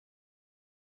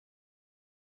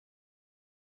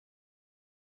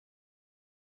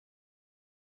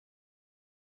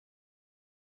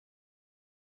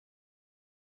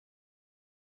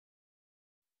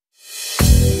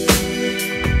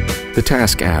The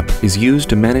Task app is used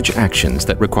to manage actions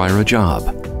that require a job,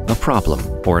 a problem,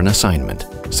 or an assignment,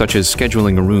 such as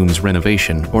scheduling a room's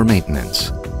renovation or maintenance.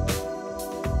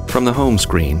 From the home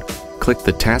screen, click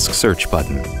the Task Search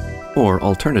button, or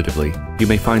alternatively, you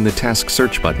may find the Task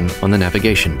Search button on the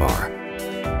navigation bar.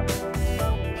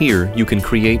 Here, you can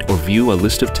create or view a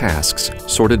list of tasks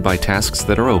sorted by tasks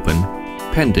that are open,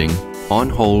 pending, on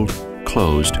hold,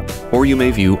 closed, or you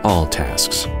may view all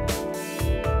tasks.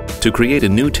 To create a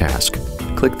new task,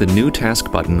 click the New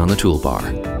Task button on the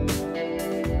toolbar.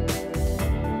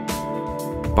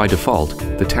 By default,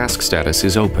 the task status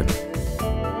is open.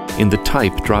 In the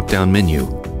Type drop-down menu,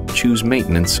 choose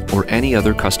Maintenance or any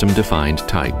other custom-defined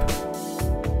type.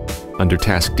 Under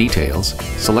Task Details,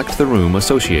 select the room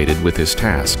associated with this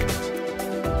task.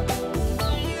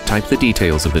 Type the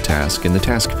details of the task in the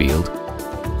task field,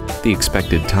 the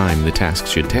expected time the task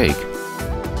should take,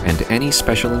 and any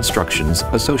special instructions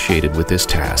associated with this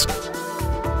task.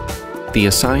 The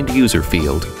Assigned User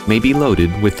field may be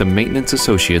loaded with the maintenance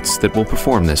associates that will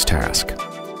perform this task.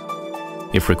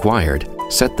 If required,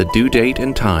 set the due date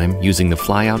and time using the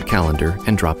flyout calendar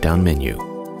and drop-down menu.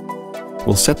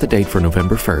 We'll set the date for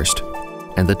November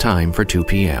 1st and the time for 2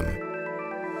 p.m.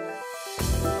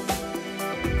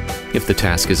 If the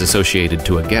task is associated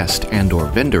to a guest and/or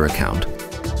vendor account,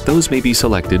 those may be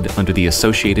selected under the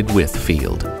Associated With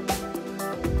field.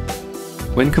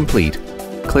 When complete,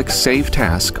 click Save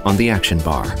Task on the action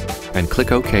bar and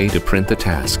click OK to print the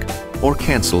task, or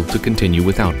Cancel to continue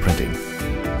without printing.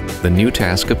 The new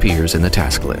task appears in the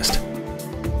task list.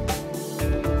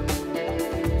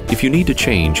 If you need to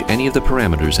change any of the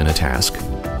parameters in a task,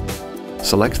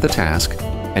 select the task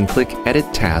and click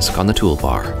Edit Task on the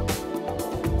toolbar.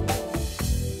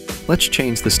 Let's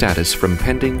change the status from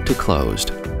pending to closed.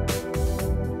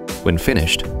 When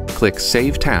finished, click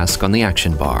Save Task on the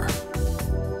action bar.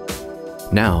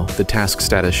 Now, the task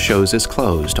status shows as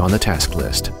closed on the task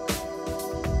list.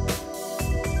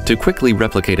 To quickly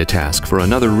replicate a task for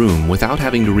another room without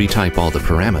having to retype all the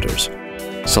parameters,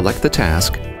 select the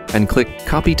task and click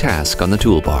Copy Task on the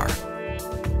toolbar.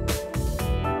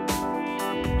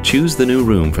 Choose the new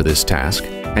room for this task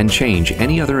and change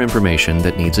any other information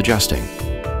that needs adjusting.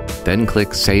 Then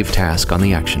click Save Task on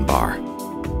the action bar.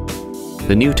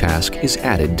 The new task is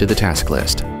added to the task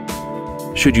list.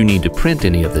 Should you need to print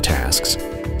any of the tasks,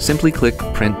 simply click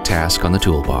Print Task on the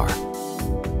toolbar.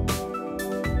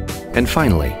 And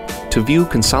finally, to view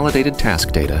consolidated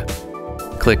task data,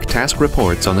 click Task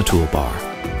Reports on the toolbar.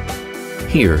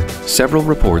 Here, several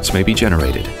reports may be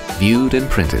generated, viewed, and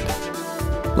printed.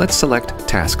 Let's select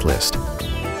Task List.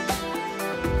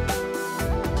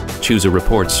 Choose a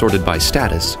report sorted by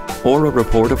status or a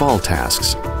report of all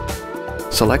tasks.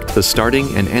 Select the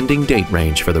starting and ending date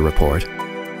range for the report.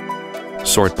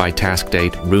 Sort by task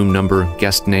date, room number,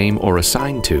 guest name, or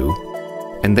assigned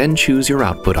to, and then choose your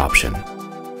output option.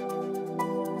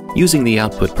 Using the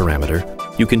output parameter,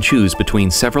 you can choose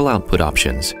between several output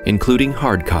options, including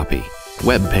hard copy,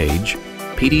 web page,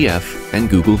 PDF, and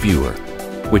Google Viewer,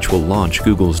 which will launch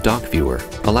Google's Doc Viewer,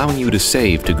 allowing you to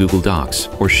save to Google Docs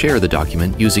or share the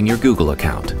document using your Google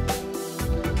account.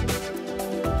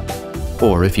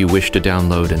 Or if you wish to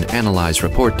download and analyze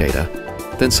report data,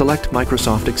 then select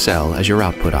Microsoft Excel as your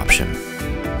output option.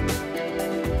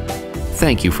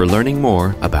 Thank you for learning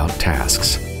more about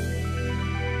tasks.